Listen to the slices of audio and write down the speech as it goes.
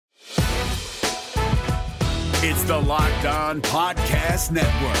It's the Locked On Podcast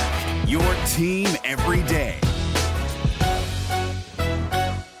Network, your team every day.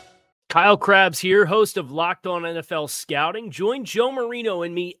 Kyle Krabs here, host of Locked On NFL Scouting. Join Joe Marino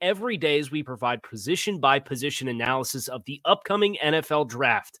and me every day as we provide position-by-position analysis of the upcoming NFL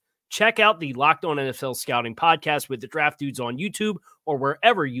Draft. Check out the Locked On NFL Scouting podcast with the Draft Dudes on YouTube or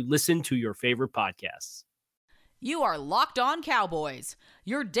wherever you listen to your favorite podcasts. You are Locked On Cowboys,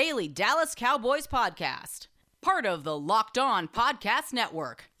 your daily Dallas Cowboys podcast. Part of the Locked On Podcast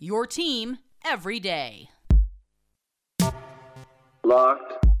Network, your team every day.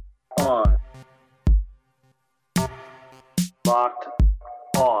 Locked on. Locked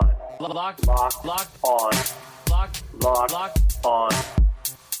on. Locked on. Locked on.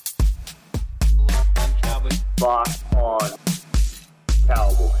 Cowboys. Locked on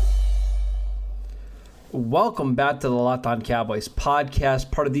Cowboys. Welcome back to the Locked On Cowboys podcast,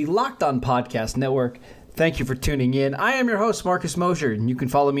 part of the Locked On Podcast Network. Thank you for tuning in. I am your host, Marcus Mosher, and you can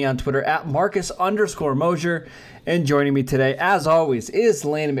follow me on Twitter at Marcus_Mosher. And joining me today, as always, is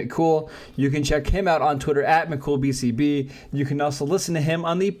Landon McCool. You can check him out on Twitter at McCoolBCB. You can also listen to him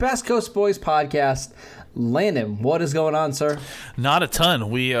on the Best Coast Boys podcast. Landon, what is going on, sir? Not a ton.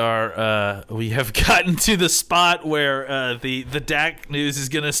 We have gotten to the spot where the Dak news is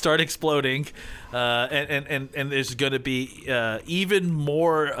going to start exploding, and there's going to be even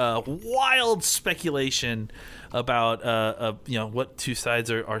more wild speculation about what two sides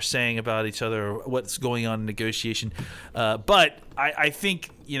are saying about each other, or what's going on in negotiation. But I think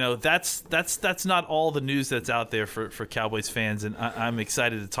that's not all the news that's out there for Cowboys fans, and I'm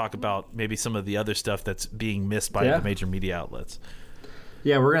excited to talk about maybe some of the other stuff that's being missed by the major media outlets.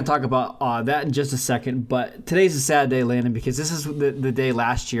 Yeah, we're going to talk about that in just a second, but today's a sad day, Landon, because this is the day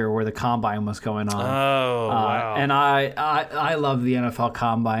last year where the Combine was going on. Oh, wow. And I love the NFL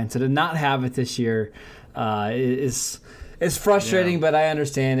Combine, so to not have it this year is frustrating, but I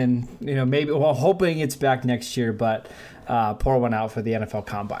understand, and maybe hoping it's back next year, but pour one out for the NFL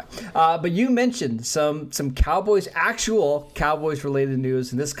Combine. But you mentioned some actual Cowboys related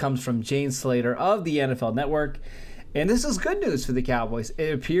news, and this comes from Jane Slater of the NFL Network. And this is good news for the Cowboys.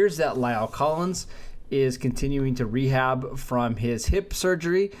 It appears that Lyle Collins is continuing to rehab from his hip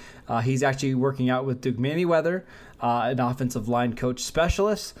surgery. He's actually working out with Duke Manyweather, an offensive line coach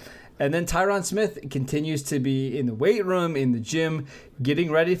specialist. And then Tyron Smith continues to be in the weight room, in the gym,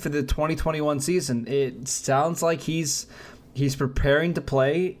 getting ready for the 2021 season. It sounds like he's preparing to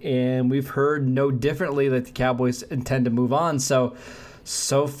play, and we've heard no differently that the Cowboys intend to move on.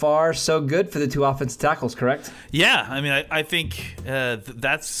 So far, so good for the two offensive tackles, correct? Yeah, I mean, I think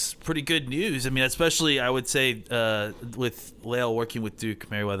that's pretty good news. I mean, especially I would say with Lale working with Duke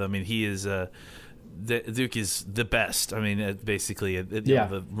Manyweather. I mean, he is Duke is the best. I mean, basically,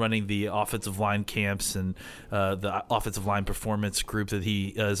 running the offensive line camps and the offensive line performance group that he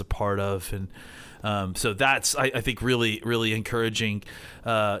is a part of, and so that's I think really, really encouraging.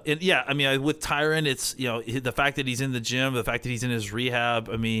 And yeah, I mean, with Tyron, it's the fact that he's in the gym, the fact that he's in his rehab.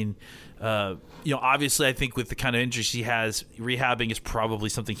 I mean, obviously, I think with the kind of injuries he has, rehabbing is probably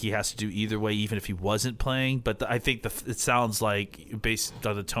something he has to do either way, even if he wasn't playing. But I think it sounds like, based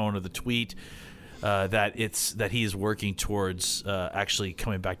on the tone of the tweet, that he is working towards actually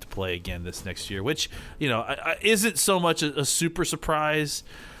coming back to play again this next year, which isn't so much a super surprise,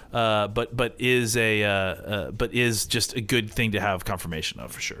 but is just a good thing to have confirmation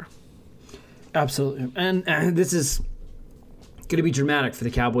of for sure. Absolutely, and this is going to be dramatic for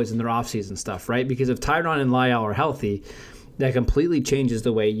the Cowboys in their offseason stuff, right? Because if Tyron and Lyle are healthy, that completely changes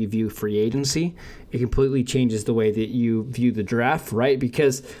the way you view free agency. It completely changes the way that you view the draft, right?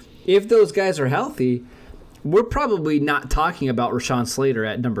 Because if those guys are healthy, we're probably not talking about Rashawn Slater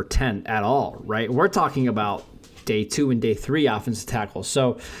at number 10 at all, right? We're talking about day 2 and day 3 offensive tackles.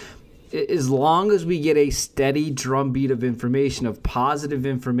 So as long as we get a steady drumbeat of information, of positive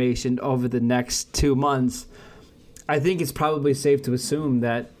information over the next 2 months, I think it's probably safe to assume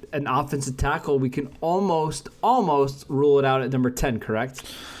that an offensive tackle, we can almost rule it out at number 10,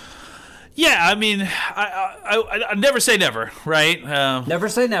 correct? Yeah, I mean, I never say never, right? Never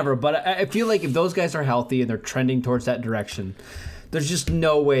say never, but I feel like if those guys are healthy and they're trending towards that direction, there's just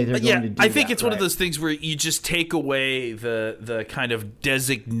no way they're going to do that. I think it's one of those things where you just take away the kind of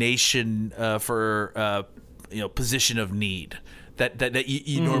designation for position of need that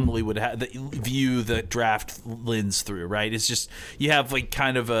you normally would have, that you view the draft lens through, right? It's just you have like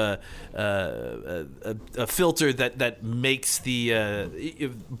kind of a filter that makes the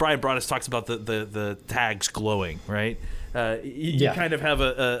Brian Broaddus talks about the tags glowing, right? You kind of have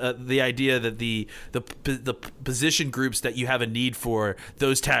the idea that the position groups that you have a need for,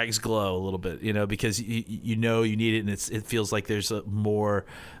 those tags glow a little bit, because you need it, and it feels like there's more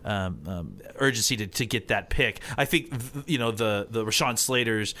urgency to get that pick. I think the Rashawn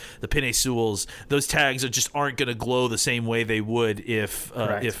Slaters, the Penei Sewells, those tags aren't going to glow the same way they would if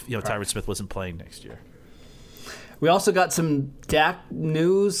Tyron Smith wasn't playing next year. We also got some Dak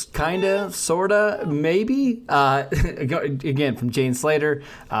news, kind of, sort of, maybe. Again, from Jane Slater,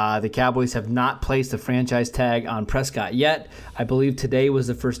 the Cowboys have not placed a franchise tag on Prescott yet. I believe today was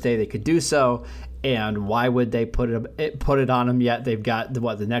the first day they could do so. And why would they put it on him yet? They've got,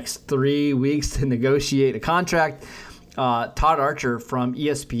 the next 3 weeks to negotiate a contract. Todd Archer from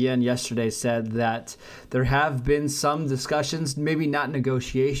ESPN yesterday said that there have been some discussions, maybe not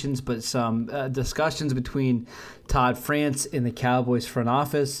negotiations, but some discussions between Todd France and the Cowboys front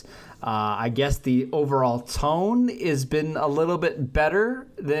office. I guess the overall tone has been a little bit better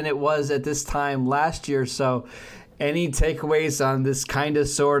than it was at this time last year. So any takeaways on this kind of,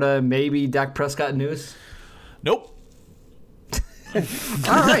 sort of, maybe Dak Prescott news? Nope. All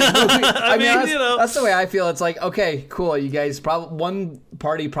right. I mean, that's the way I feel. It's like, okay, cool. You guys one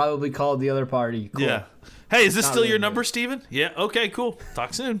party probably called the other party. Cool. Yeah. Hey, is this still your number, Steven? Yeah. Okay, cool.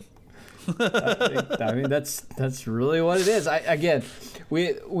 Talk soon. I mean, that's really what it is.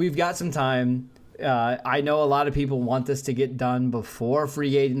 We've got some time. I know a lot of people want this to get done before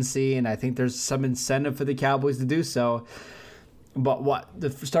free agency, and I think there's some incentive for the Cowboys to do so. But the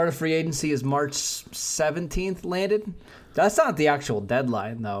start of free agency is March 17th landed? That's not the actual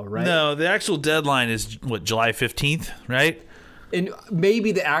deadline, though, right? No, the actual deadline is, July 15th, right? And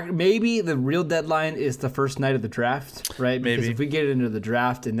maybe the real deadline is the first night of the draft, right? Because if we get into the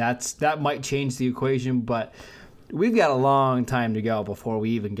draft, and that might change the equation, but we've got a long time to go before we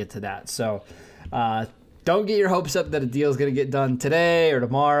even get to that. So don't get your hopes up that a deal is going to get done today or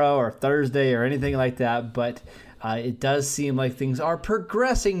tomorrow or Thursday or anything like that, but it does seem like things are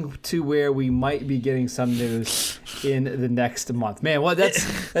progressing to where we might be getting some news in the next month. Man, well,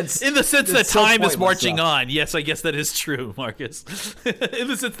 that's in the sense that time is marching on. Yes, I guess that is true, Marcus. In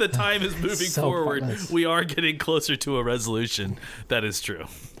the sense that time is moving forward, we are getting closer to a resolution. That is true.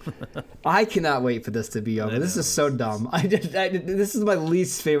 I cannot wait for this to be over. This is so dumb. This is my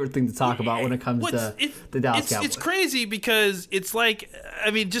least favorite thing to talk about when it comes to the Dallas Cowboys. It's crazy because it's like,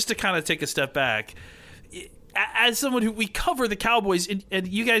 just to kind of take a step back, as someone who we cover the Cowboys, and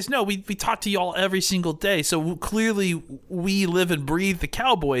you guys know we talk to y'all every single day, so clearly we live and breathe the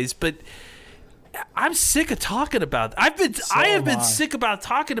Cowboys. But I'm sick of talking about. I have been sick about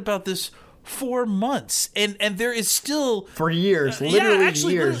talking about this for months, and there is still for years,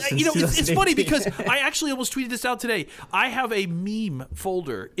 literally years. It's funny because I actually almost tweeted this out today. I have a meme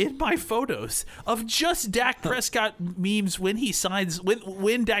folder in my photos of just Dak Prescott memes when he signs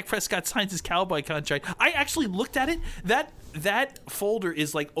when Dak Prescott signs his Cowboy contract. I actually looked at it. That folder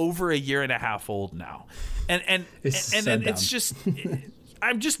is like over a year and a half old now, and it's just.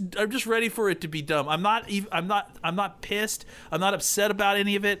 I'm just ready for it to be done. I'm not pissed. I'm not upset about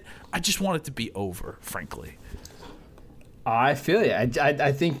any of it. I just want it to be over, frankly. I feel you.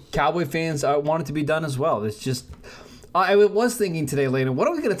 I think Cowboy fans want it to be done as well. It's just I was thinking today, Landon, what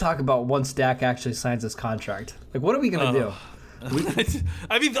are we going to talk about once Dak actually signs his contract? Like, what are we going to do?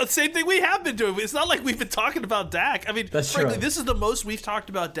 I mean, the same thing we have been doing. It's not like we've been talking about Dak. I mean, that's frankly, true. This is the most we've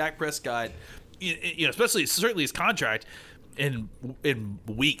talked about Dak Prescott, certainly his contract, in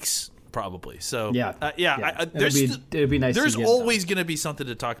weeks, probably. So it'd be nice. There's always going to be something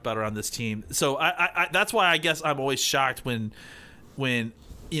to talk about around this team. So I that's why I guess I'm always shocked when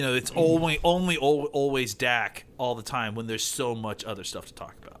it's always Dak all the time when there's so much other stuff to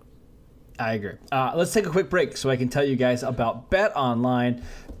talk about. I agree. Let's take a quick break so I can tell you guys about BetOnline.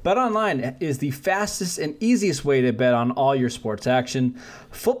 BetOnline is the fastest and easiest way to bet on all your sports action.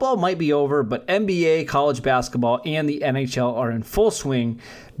 Football might be over, but NBA, college basketball, and the NHL are in full swing.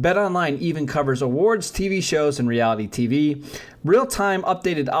 BetOnline even covers awards, TV shows, and reality TV. Real-time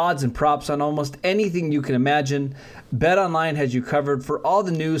updated odds and props on almost anything you can imagine. BetOnline has you covered for all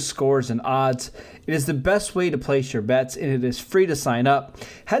the news, scores, and odds. It is the best way to place your bets, and it is free to sign up.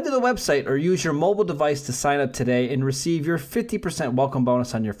 Head to the website or use your mobile device to sign up today and receive your 50% welcome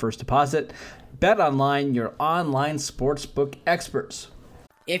bonus on your first deposit. BetOnline, your online sportsbook experts.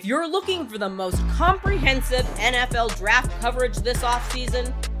 If you're looking for the most comprehensive NFL draft coverage this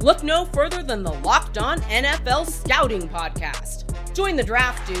offseason, look no further than the Locked On NFL Scouting Podcast. Join the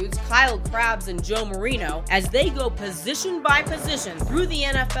draft dudes, Kyle Krabs and Joe Marino, as they go position by position through the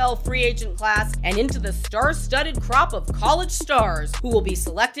NFL free agent class and into the star-studded crop of college stars who will be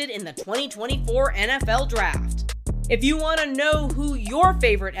selected in the 2024 NFL Draft. If you want to know who your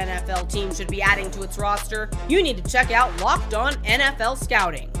favorite NFL team should be adding to its roster, you need to check out Locked On NFL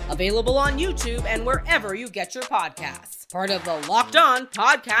Scouting, available on YouTube and wherever you get your podcasts. Part of the Locked On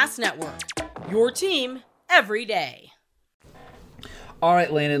Podcast Network, your team every day. All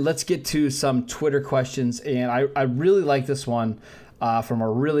right, Landon, let's get to some Twitter questions, and I really like this one from a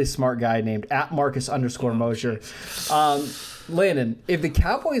really smart guy named @Marcus_Mosier. Landon, if the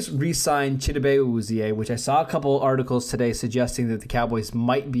Cowboys re-sign Chidobe Awuzie, which I saw a couple articles today suggesting that the Cowboys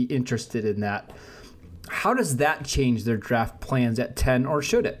might be interested in that, how does that change their draft plans at 10, or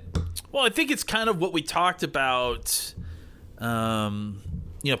should it? Well, I think it's kind of what we talked about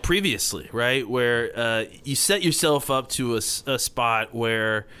previously, right? Where you set yourself up to a spot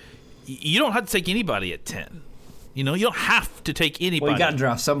where you don't have to take anybody at 10. You don't have to take anybody. Well, you got to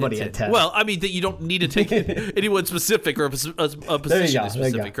draft somebody at 10. Well, I mean, that you don't need to take anyone specific or a position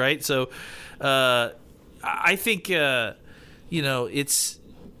specific, right? So I think, it's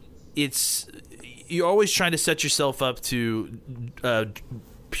you're always trying to set yourself up to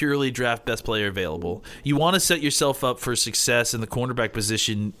purely draft best player available. You want to set yourself up for success in the cornerback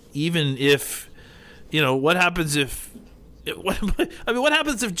position, even if, what happens if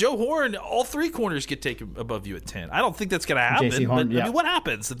Joe Horn, all three corners get taken above you at 10? I don't think that's going to happen. JC Horn, but, what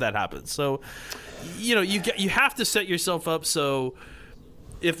happens if that happens? So, you have to set yourself up so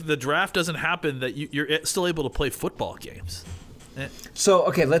if the draft doesn't happen, that you're still able to play football games. So,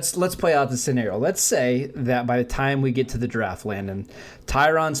 okay, let's play out the scenario. Let's say that by the time we get to the draft, Landon,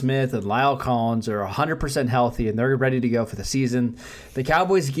 Tyron Smith and Lyle Collins are 100% healthy and they're ready to go for the season. The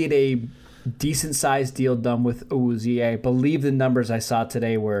Cowboys get a decent-sized deal done with Awuzie. I believe the numbers I saw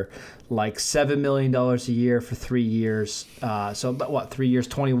today were like $7 million a year for 3 years. So, 3 years,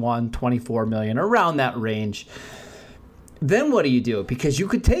 $24 million, around that range. Then what do you do? Because you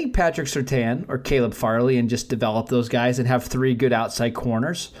could take Patrick Surtain or Caleb Farley and just develop those guys and have 3 good outside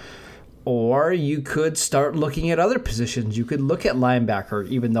corners. Or you could start looking at other positions. You could look at linebacker,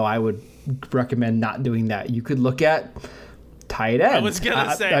 even though I would recommend not doing that. You could look at tight end. I was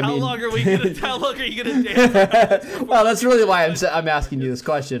gonna say, how long are you gonna dance? Well, that's really why I'm asking you this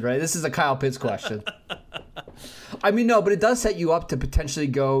question, right? This is a Kyle Pitts question. No, but it does set you up to potentially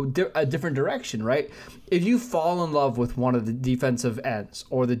go a different direction, right? If you fall in love with one of the defensive ends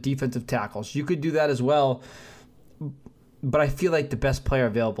or the defensive tackles, you could do that as well. But I feel like the best player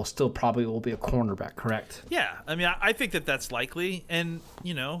available still probably will be a cornerback, correct? Yeah, I think that's likely, and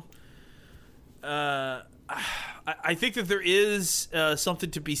I think that there is something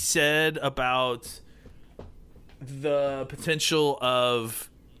to be said about the potential of,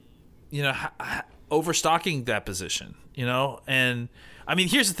 overstocking that position, and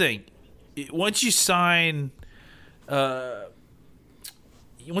here's the thing: once you sign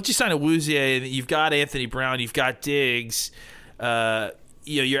Awuzie, you've got Anthony Brown, you've got Diggs,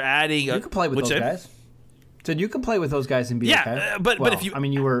 you're adding. You can play with those guys. So you can play with those guys and be okay. But if you,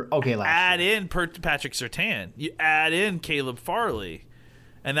 you were okay last year. In Patrick Surtain, you add in Caleb Farley,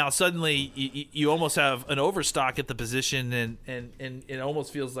 and now suddenly you almost have an overstock at the position, and it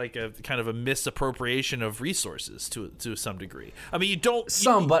almost feels like a kind of a misappropriation of resources to some degree. You don't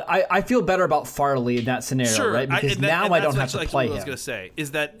but I feel better about Farley in that scenario, right? Because I don't have to play him. What I was going to say is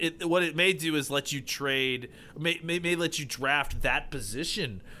that what it may do is let you trade, may let you draft that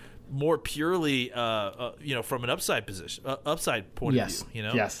position more purely, from an upside point of view.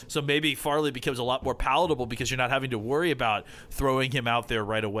 Yes. So maybe Farley becomes a lot more palatable because you're not having to worry about throwing him out there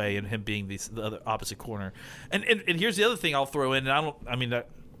right away and him being the other opposite corner. And here's the other thing I'll throw in.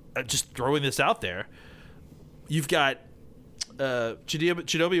 Just throwing this out there. You've got Chidobe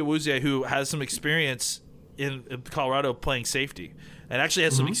Awuzie, who has some experience in Colorado playing safety, and actually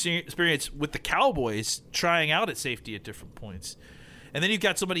has some experience with the Cowboys trying out at safety at different points. And then you've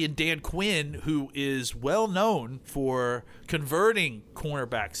got somebody in Dan Quinn who is well known for converting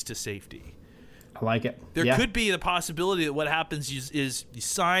cornerbacks to safety. I like it. There could be the possibility that what happens is you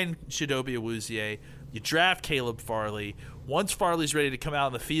sign Chidobe Awuzie, you draft Caleb Farley. Once Farley's ready to come out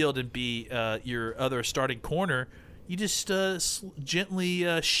on the field and be your other starting corner, you just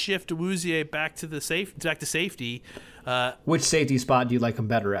gently shift Awuzie back to safety. Which safety spot do you like him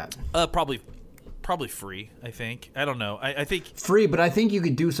better at? Probably free, I think. I don't know. I think free, but I think you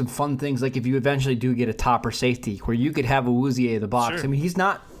could do some fun things, like if you eventually do get a topper safety, where you could have Awuzie in the box. Sure. He's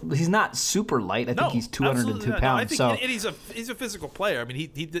not super light. I think he's 202 pounds. I think he's a physical player.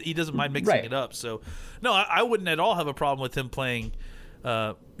 He doesn't mind mixing it up. So, no, I wouldn't at all have a problem with him playing.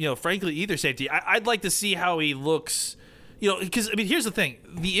 Frankly, either safety. I'd like to see how he looks. Because here's the thing: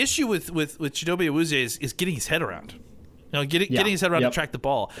 the issue with Chidobe Awuzie is getting his head around. Getting his head around to track the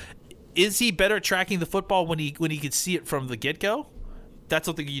ball. is he better at tracking the football when he could see it from the get-go? That's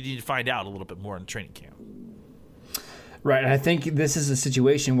something you need to find out a little bit more in training camp. Right, and I think this is a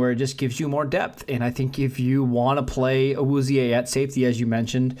situation where it just gives you more depth. And I think if you want to play Awuzie at safety, as you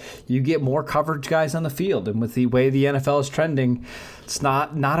mentioned, you get more coverage guys on the field. And with the way the NFL is trending, it's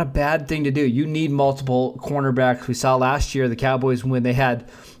not a bad thing to do. You need multiple cornerbacks. We saw last year the Cowboys when they had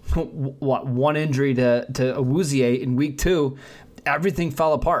one injury to Awuzie in week 2. Everything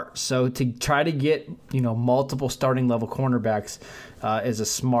fell apart. So to try to get multiple starting level cornerbacks is a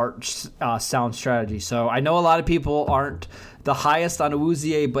smart, sound strategy. So I know a lot of people aren't the highest on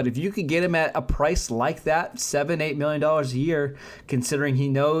Awuzie, but if you could get him at a price like that, $7-8 million a year, considering he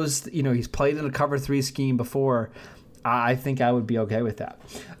knows he's played in a cover 3 scheme before, I think I would be okay with that.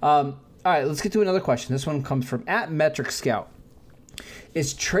 All right, let's get to another question. This one comes from @MetricScout.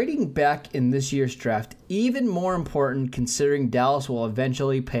 Is trading back in this year's draft even more important considering Dallas will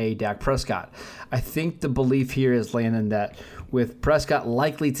eventually pay Dak Prescott? I think the belief here is, Landon, that with Prescott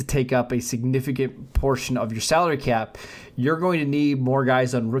likely to take up a significant portion of your salary cap, you're going to need more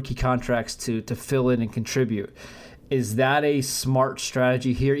guys on rookie contracts to fill in and contribute. Is that a smart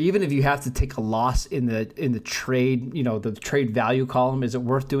strategy here? Even if you have to take a loss in the trade, the trade value column, is it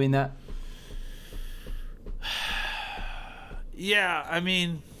worth doing that? Yeah, I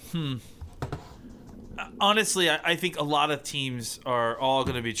mean, honestly, I think a lot of teams are all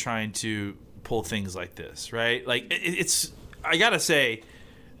going to be trying to pull things like this, right? Like it's I gotta say,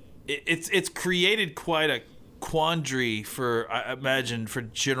 it's created quite a quandary I imagine for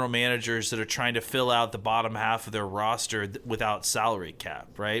general managers that are trying to fill out the bottom half of their roster without salary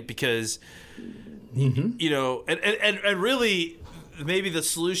cap, right? Because and really, maybe the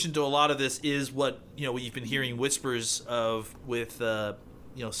solution to a lot of this is what you've been hearing whispers of with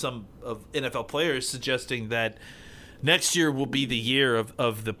some of NFL players suggesting that next year will be the year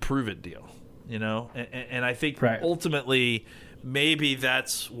of the prove it deal, and I think ultimately maybe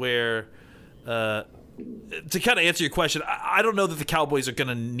that's where to kind of answer your question, I don't know that the Cowboys are going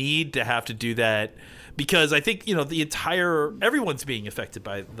to need to have to do that, because I think everyone's being affected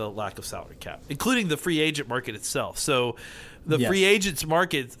by the lack of salary cap, including the free agent market itself. So the free agents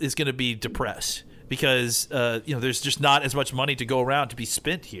market is going to be depressed because there's just not as much money to go around to be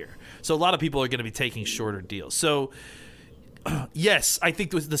spent here. So a lot of people are going to be taking shorter deals. So yes, I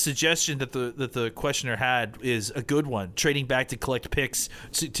think the suggestion that the questioner had is a good one. Trading back to collect picks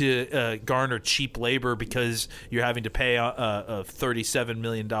to garner cheap labor because you're having to pay a $37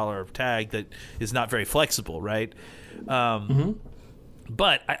 million tag that is not very flexible, right?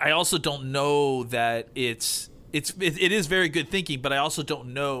 But I also don't know that it is very good thinking, but I also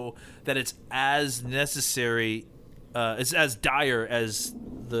don't know that it's as necessary, it's as dire as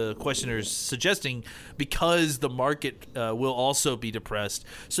the questioner's suggesting, because the market will also be depressed.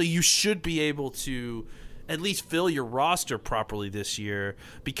 So you should be able to at least fill your roster properly this year,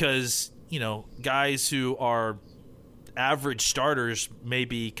 because guys who are average starters may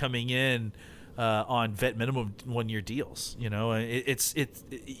be coming in on vet minimum 1-year deals. It's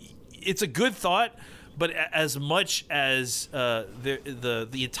a good thought. But as much as the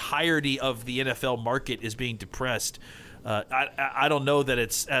entirety of the NFL market is being depressed, I don't know that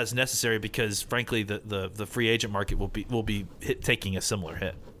it's as necessary, because frankly the free agent market will be taking a similar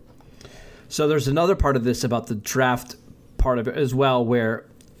hit. So there's another part of this about the draft part of it as well, where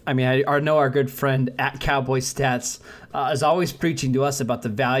I know our good friend at Cowboy Stats is always preaching to us about the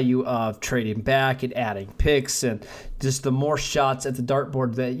value of trading back and adding picks, and just the more shots at the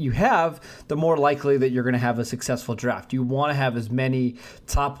dartboard that you have, the more likely that you're going to have a successful draft. You want to have as many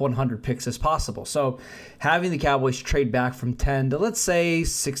top 100 picks as possible. So having the Cowboys trade back from 10 to, let's say,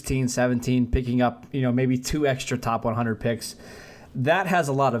 16, 17, picking up maybe 2 extra top 100 picks, that has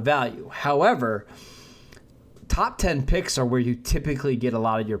a lot of value. However, top 10 picks are where you typically get a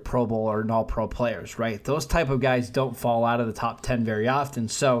lot of your Pro Bowl or an All-Pro players, right? Those type of guys don't fall out of the top 10 very often.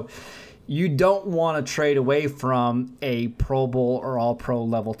 So you don't want to trade away from a Pro Bowl or All-Pro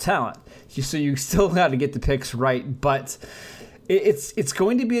level talent. So you still got to get the picks right, but it's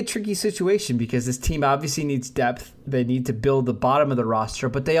going to be a tricky situation, because this team obviously needs depth. They need to build the bottom of the roster,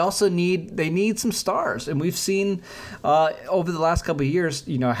 but they also need some stars. And we've seen over the last couple of years,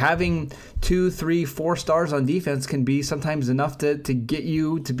 having 2, 3, 4 stars on defense can be sometimes enough to get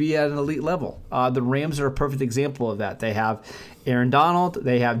you to be at an elite level. The Rams are a perfect example of that. They have Aaron Donald,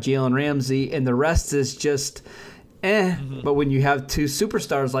 they have Jalen Ramsey, and the rest is just But when you have 2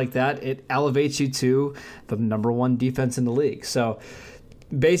 superstars like that, it elevates you to the number 1 defense in the league. So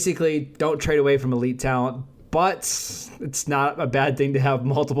basically, don't trade away from elite talent, but it's not a bad thing to have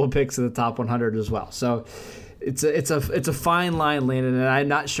multiple picks in the top 100 as well. So it's a fine line, Landon, and I'm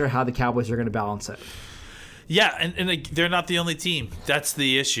not sure how the Cowboys are going to balance it. Yeah, and they're not the only team. That's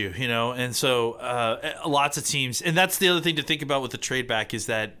the issue, And so lots of teams, and that's the other thing to think about with the trade back is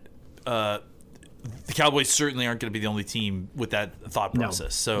that the Cowboys certainly aren't going to be the only team with that thought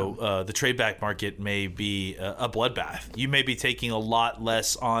process. No. So the trade back market may be a bloodbath. You may be taking a lot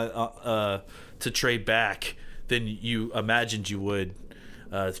less on to trade back than you imagined you would,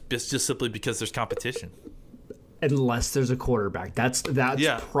 just simply because there's competition. Unless there's a quarterback. That's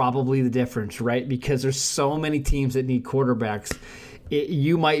probably the difference, right? Because there's so many teams that need quarterbacks.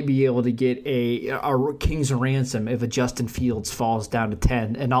 You might be able to get a king's ransom if a Justin Fields falls down to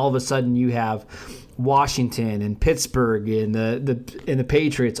 10, and all of a sudden you have Washington and Pittsburgh and the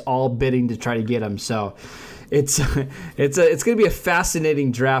Patriots all bidding to try to get him. So it's going to be a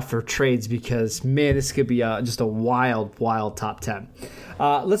fascinating draft for trades because, man, this could be just a wild top 10.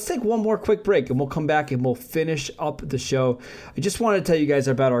 Let's take one more quick break, and we'll come back and we'll finish up the show. I just wanted to tell you guys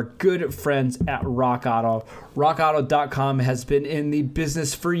about our good friends at Rock Auto. RockAuto.com has been in the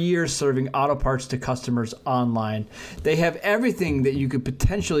business for years serving auto parts to customers online. They have everything that you could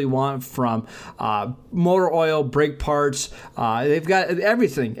potentially want from motor oil, brake parts. They've got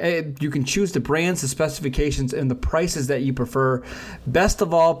everything. You can choose the brands, the specifications, and the prices that you prefer. Best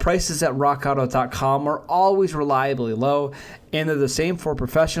of all, prices at RockAuto.com are always reliably low, and they're the same for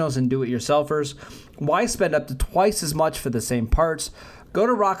professionals and do-it-yourselfers. Why spend up to twice as much for the same parts? Go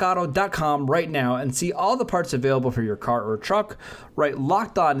to rockauto.com right now and see all the parts available for your car or truck. Write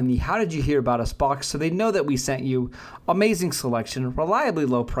Locked On in the How Did You Hear About Us box so they know that we sent you. Amazing selection, reliably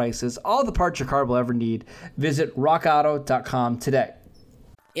low prices, all the parts your car will ever need. Visit rockauto.com today.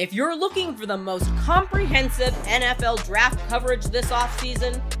 If you're looking for the most comprehensive NFL draft coverage this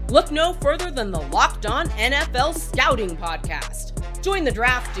offseason, look no further than the Locked On NFL Scouting Podcast. Join the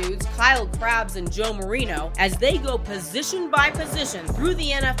draft dudes, Kyle Krabs and Joe Marino, as they go position by position through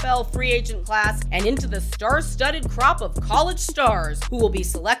the NFL free agent class and into the star-studded crop of college stars who will be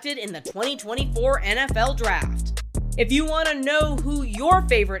selected in the 2024 NFL Draft. If you want to know who your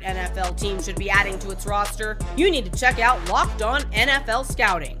favorite NFL team should be adding to its roster, you need to check out Locked On NFL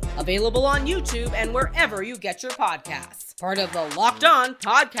Scouting, available on YouTube and wherever you get your podcasts. Part of the Locked On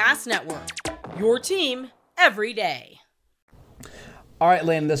Podcast Network, your team every day. All right,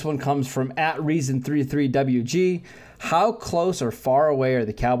 Landon, this one comes from @Reason33WG. How close or far away are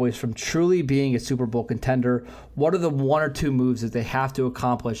the Cowboys from truly being a Super Bowl contender? What are the one or two moves that they have to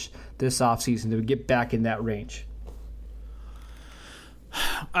accomplish this offseason to get back in that range?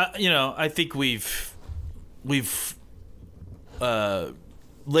 I think we've laid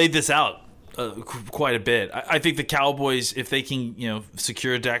this out quite a bit. I think the Cowboys, if they can,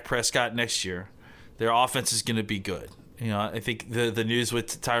 secure Dak Prescott next year, their offense is going to be good. I think the news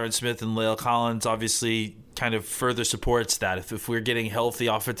with Tyron Smith and La'el Collins obviously kind of further supports that. If we're getting healthy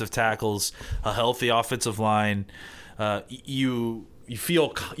offensive tackles, a healthy offensive line, you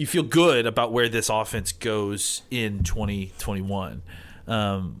feel good about where this offense goes in 2021.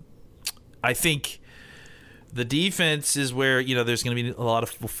 I think the defense is where there's going to be a lot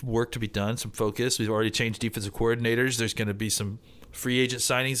of work to be done, some focus. We've already changed defensive coordinators. There's going to be some free agent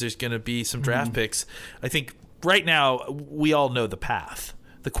signings. There's going to be some draft picks. I think right now we all know the path.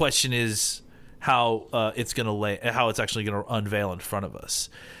 The question is how it's going to how it's actually going to unveil in front of us.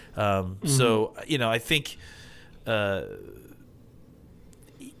 So I think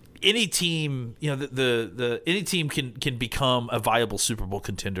any team, any team can become a viable Super Bowl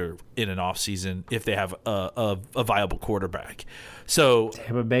contender in an offseason if they have a viable quarterback. So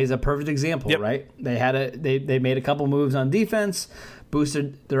Tampa Bay is a perfect example, right? They made a couple moves on defense,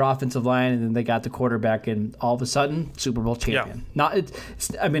 boosted their offensive line, and then they got the quarterback, and all of a sudden, Super Bowl champion.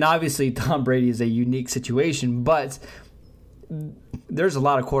 Obviously, Tom Brady is a unique situation, but there's a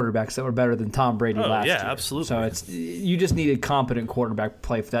lot of quarterbacks that were better than Tom Brady last year. Yeah, absolutely. So you just needed competent quarterback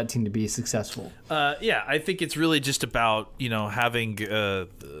play for that team to be successful. I think it's really just about having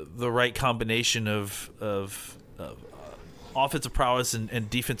the right combination of offensive prowess and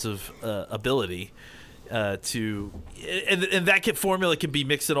defensive ability. And that formula can be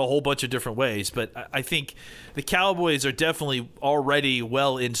mixed in a whole bunch of different ways, but I think the Cowboys are definitely already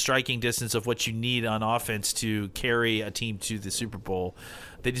well in striking distance of what you need on offense to carry a team to the Super Bowl.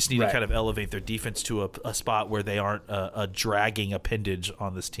 They just need to kind of elevate their defense to a spot where they aren't a dragging appendage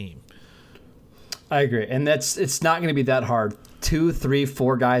on this team. I agree, and it's not going to be that hard. 2, 3,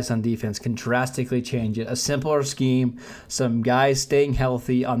 4 guys on defense can drastically change it. A simpler scheme, some guys staying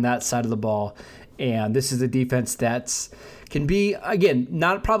healthy on that side of the ball. And this is a defense that can be, again,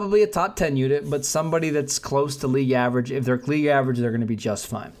 not probably a top 10 unit, but somebody that's close to league average. If they're league average, they're going to be just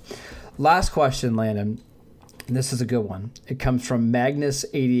fine. Last question, Landon. This is a good one. It comes from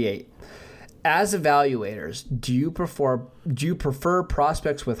Magnus88. As evaluators, do you prefer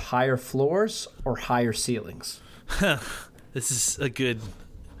prospects with higher floors or higher ceilings? This is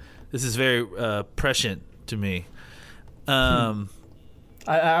very prescient to me.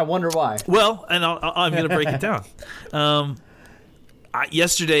 I wonder why. Well, and I'm going to break it down.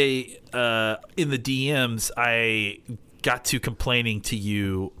 Yesterday in the DMs, I got to complaining to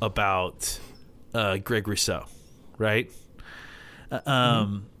you about Greg Rousseau, right?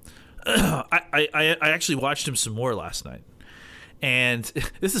 I actually watched him some more last night, and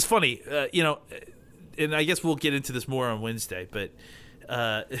this is funny, and I guess we'll get into this more on Wednesday. But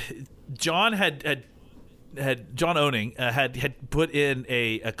John John Owning had put in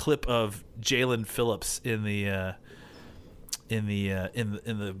a clip of Jalen Phillips in the group in the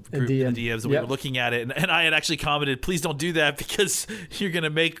DMs, and we were looking at it, and I had actually commented, please don't do that because you're going to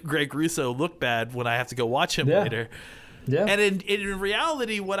make Greg Rousseau look bad when I have to go watch him later. Yeah. And in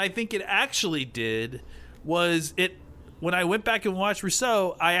reality, what I think it actually did was when I went back and watched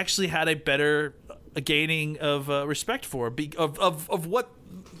Rousseau, I actually had a gaining of respect for him, of what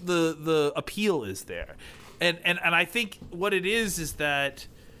the appeal is there. And I think what it is that,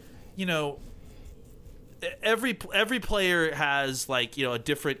 every player has a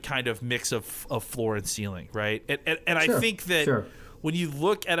different kind of mix of floor and ceiling, right? And I think that when you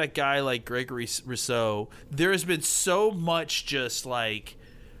look at a guy like Gregory Rousseau, there has been so much just why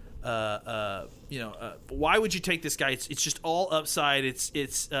would you take this guy? It's just all upside.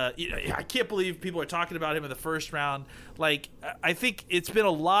 I can't believe people are talking about him in the first round. I think it's been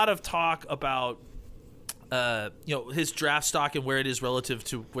a lot of talk about his draft stock and where it is relative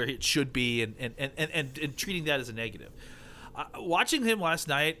to where it should be, and treating that as a negative. Watching him last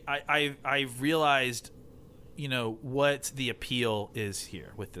night, I realized what the appeal is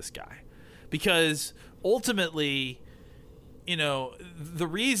here with this guy, because ultimately, the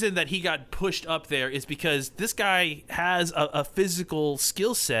reason that he got pushed up there is because this guy has a physical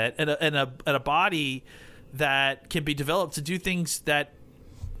skill set and a body that can be developed to do things that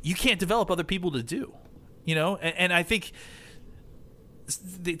you can't develop other people to do, and I think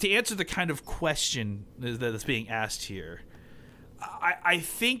to answer the kind of question that's being asked here, I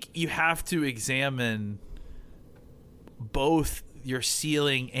think you have to examine both your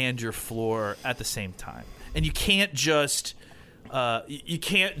ceiling and your floor at the same time, and you can't just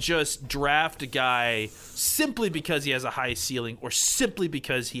draft a guy simply because he has a high ceiling or simply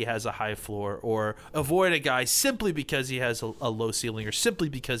because he has a high floor, or avoid a guy simply because he has a low ceiling or simply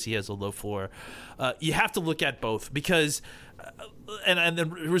because he has a low floor. You have to look at both, because and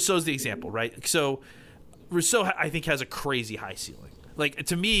then Rousseau's the example, right? So Rousseau, I think, has a crazy high ceiling.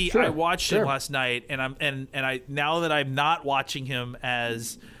 To me, I watched him last night, and I now that I'm not watching him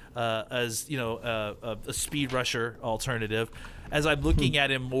as a speed rusher alternative, as I'm looking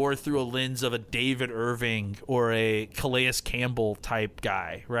at him more through a lens of a David Irving or a Calais Campbell type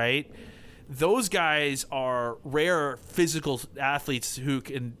guy, right? Those guys are rare physical athletes who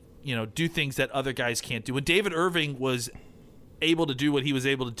can do things that other guys can't do. When David Irving was able to do what he was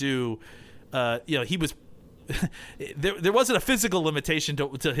able to do, he was. There wasn't a physical limitation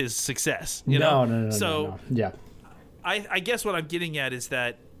to his success. No. So yeah, I guess what I'm getting at is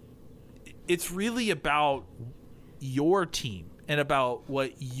that it's really about your team and about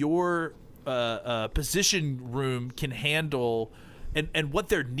what your position room can handle, and what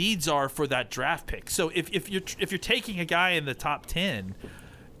their needs are for that draft pick. So if you're taking a guy in the top 10.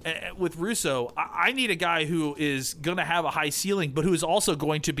 With Rousseau, I need a guy who is going to have a high ceiling, but who is also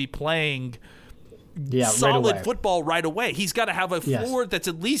going to be playing solid football right away. He's got to have a floor that's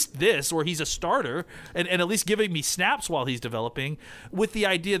at least this, or he's a starter, and at least giving me snaps while he's developing, with the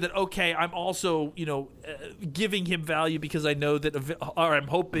idea that, okay, I'm also giving him value because I know that, or I'm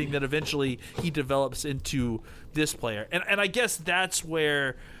hoping that eventually he develops into this player. And I guess that's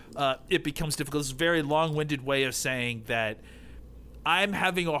where it becomes difficult. It's a very long-winded way of saying that I'm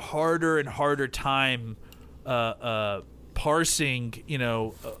having a harder and harder time parsing,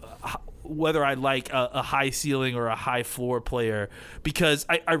 whether I like a high ceiling or a high floor player, because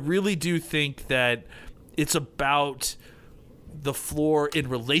I really do think that it's about the floor in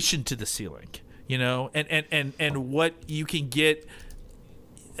relation to the ceiling, and what you can get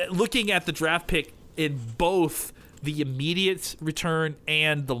looking at the draft pick in both the immediate return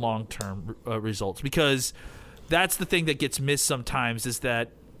and the long-term results, because that's the thing that gets missed sometimes, is that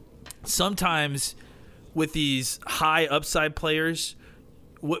sometimes with these high upside players,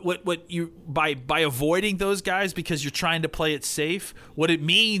 what you by avoiding those guys because you're trying to play it safe, what it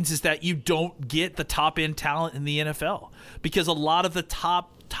means is that you don't get the top end talent in the NFL, because a lot of the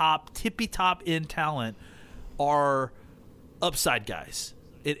top tippy top end talent are upside guys.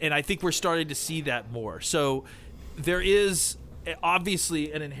 And I think we're starting to see that more. So there is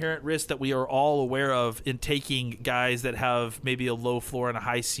obviously an inherent risk that we are all aware of in taking guys that have maybe a low floor and a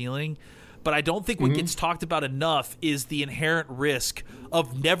high ceiling. But I don't think what gets talked about enough is the inherent risk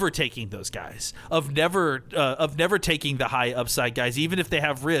of never taking those guys, of never taking the high upside guys, even if they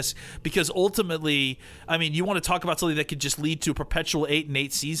have risk. Because ultimately, I mean, you want to talk about something that could just lead to a perpetual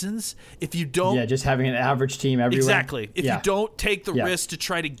 8-8 seasons. If you don't, just having an average team everywhere. Exactly. If you don't take the risk to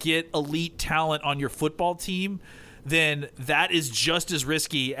try to get elite talent on your football team, then that is just as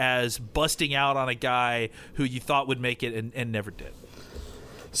risky as busting out on a guy who you thought would make it and never did.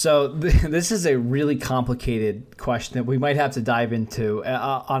 So this is a really complicated question that we might have to dive into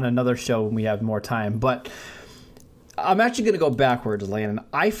on another show when we have more time. But I'm actually going to go backwards, Landon.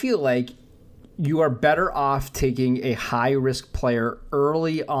 I feel like you are better off taking a high-risk player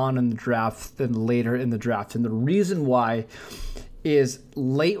early on in the draft than later in the draft. And the reason why is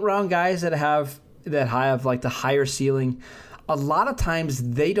late-round guys that have like the higher ceiling, a lot of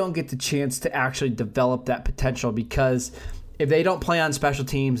times they don't get the chance to actually develop that potential because – if they don't play on special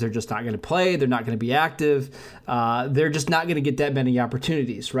teams, they're just not going to play. They're not going to be active. They're just not going to get that many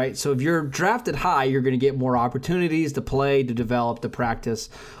opportunities, right? So if you're drafted high, you're going to get more opportunities to play, to develop, to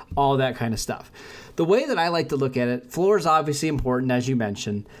practice, all that kind of stuff. The way that I like to look at it, floor is obviously important, as you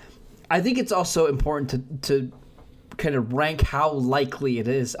mentioned. I think it's also important to kind of rank how likely it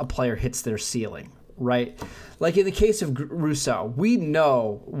is a player hits their ceiling, right? Like in the case of Rousseau, we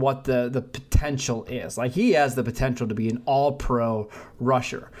know what the potential is. Like he has the potential to be an all-pro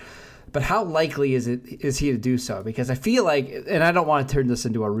rusher. But how likely is he to do so? Because I feel like, and I don't want to turn this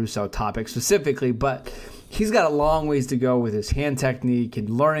into a Rousseau topic specifically, but he's got a long ways to go with his hand technique and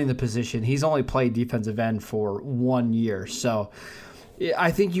learning the position. He's only played defensive end for 1 year. So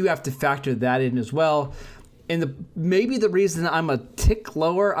I think you have to factor that in as well. And maybe the reason I'm a tick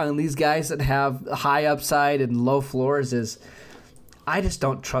lower on these guys that have high upside and low floors is I just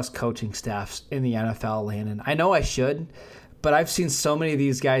don't trust coaching staffs in the NFL, Landon. I know I should, but I've seen so many of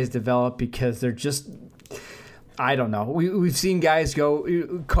these guys develop because they're just, I don't know. We've seen guys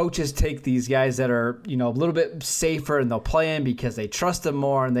coaches take these guys that are, a little bit safer and they'll play them because they trust them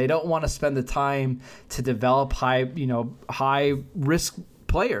more and they don't want to spend the time to develop high risk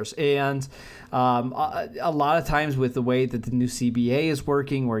players. And a lot of times with the way that the new CBA is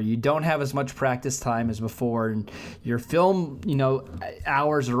working, where you don't have as much practice time as before, and your film,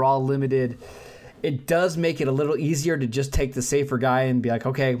 hours are all limited, it does make it a little easier to just take the safer guy and be like,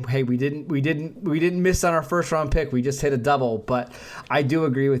 okay, hey, we didn't miss on our first round pick, we just hit a double. But I do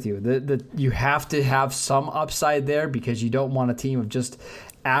agree with you that you have to have some upside there because you don't want a team of just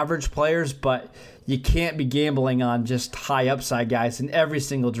average players, but you can't be gambling on just high upside guys. In every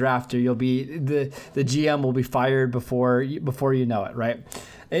single drafter, you'll be the GM will be fired before you know it, right?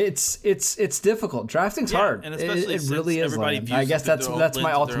 It's difficult. Drafting's hard. And especially it really is. I guess that's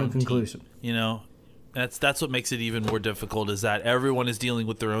my ultimate conclusion. That's what makes it even more difficult is that everyone is dealing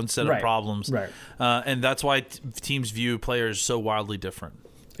with their own set of problems, right? And that's why teams view players so wildly different.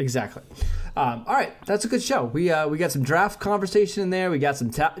 Exactly. All right, that's a good show. We got some draft conversation in there. We got some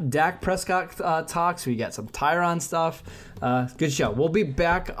Dak Prescott talks. We got some Tyron stuff. Good show. We'll be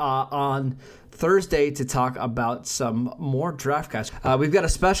back on Thursday to talk about some more draft guys. We've got a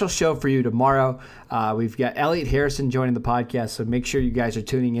special show for you tomorrow. We've got Elliot Harrison joining the podcast, so make sure you guys are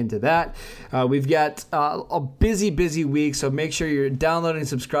tuning into that. We've got a busy week, so make sure you're downloading and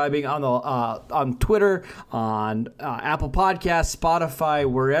subscribing on Twitter, on Apple Podcasts, Spotify,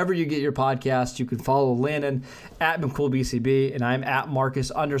 wherever you get your podcasts. You can follow Landon at McCoolBCB, and I'm at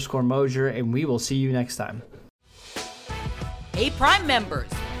Marcus_Mosier, and we will see you next time. Hey, Prime members,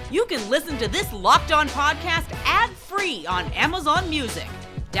 you can listen to this Locked On podcast ad-free on Amazon Music.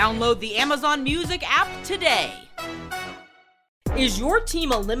 Download the Amazon Music app today. Is your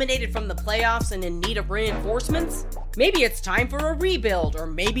team eliminated from the playoffs and in need of reinforcements? Maybe it's time for a rebuild, or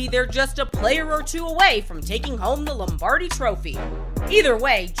maybe they're just a player or two away from taking home the Lombardi Trophy. Either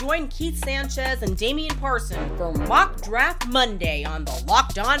way, join Keith Sanchez and Damian Parson for Mock Draft Monday on the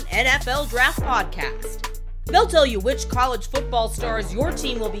Locked On NFL Draft Podcast. They'll tell you which college football stars your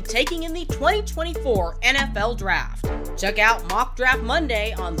team will be taking in the 2024 NFL Draft. Check out Mock Draft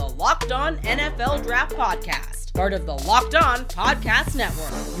Monday on the Locked On NFL Draft Podcast, part of the Locked On Podcast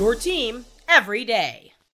Network, your team every day.